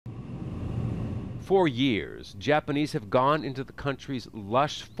For years, Japanese have gone into the country's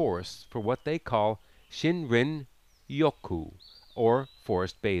lush forests for what they call Shinrin Yoku, or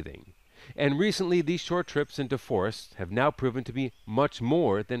forest bathing. And recently, these short trips into forests have now proven to be much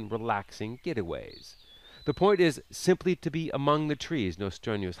more than relaxing getaways. The point is simply to be among the trees, no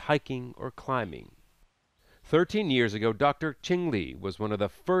strenuous hiking or climbing. 13 years ago, Dr. Ching Li was one of the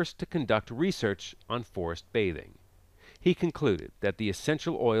first to conduct research on forest bathing. He concluded that the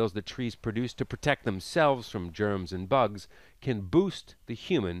essential oils that trees produce to protect themselves from germs and bugs can boost the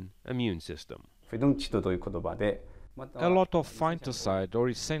human immune system. A lot of phytoncide or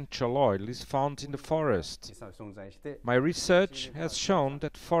essential oil is found in the forest. My research has shown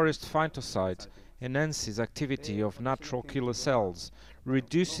that forest phytoncide enhances activity of natural killer cells,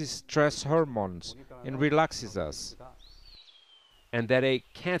 reduces stress hormones, and relaxes us. And that a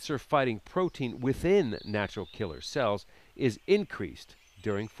cancer-fighting protein within natural killer cells is increased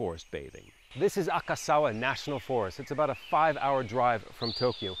during forest bathing. This is Akasawa National Forest. It's about a 5-hour drive from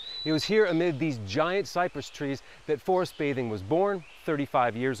Tokyo. It was here amid these giant cypress trees that forest bathing was born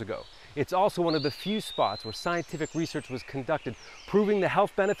 35 years ago. It's also one of the few spots where scientific research was conducted, proving the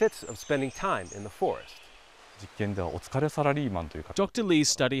health benefits of spending time in the forest. Dr. Lee's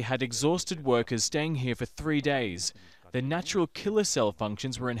study had exhausted workers staying here for 3 days. Their natural killer cell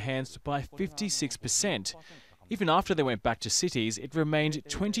functions were enhanced by 56%. Even after they went back to cities, it remained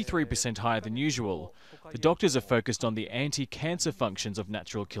 23% higher than usual. The doctors are focused on the anti-cancer functions of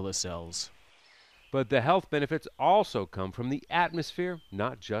natural killer cells. But the health benefits also come from the atmosphere,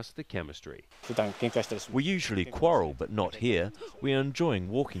 not just the chemistry. We usually quarrel, but not here. We are enjoying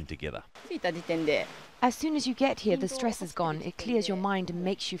walking together. As soon as you get here, the stress is gone. It clears your mind and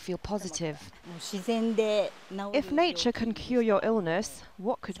makes you feel positive. If nature can cure your illness,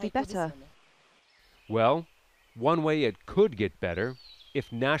 what could be better? Well, one way it could get better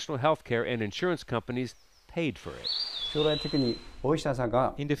if national healthcare and insurance companies paid for it.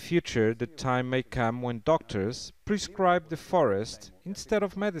 In the future, the time may come when doctors prescribe the forest instead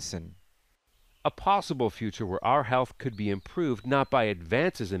of medicine. A possible future where our health could be improved not by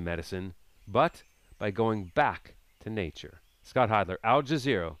advances in medicine, but by going back to nature. Scott Heidler, Al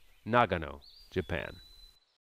Jazeera, Nagano, Japan.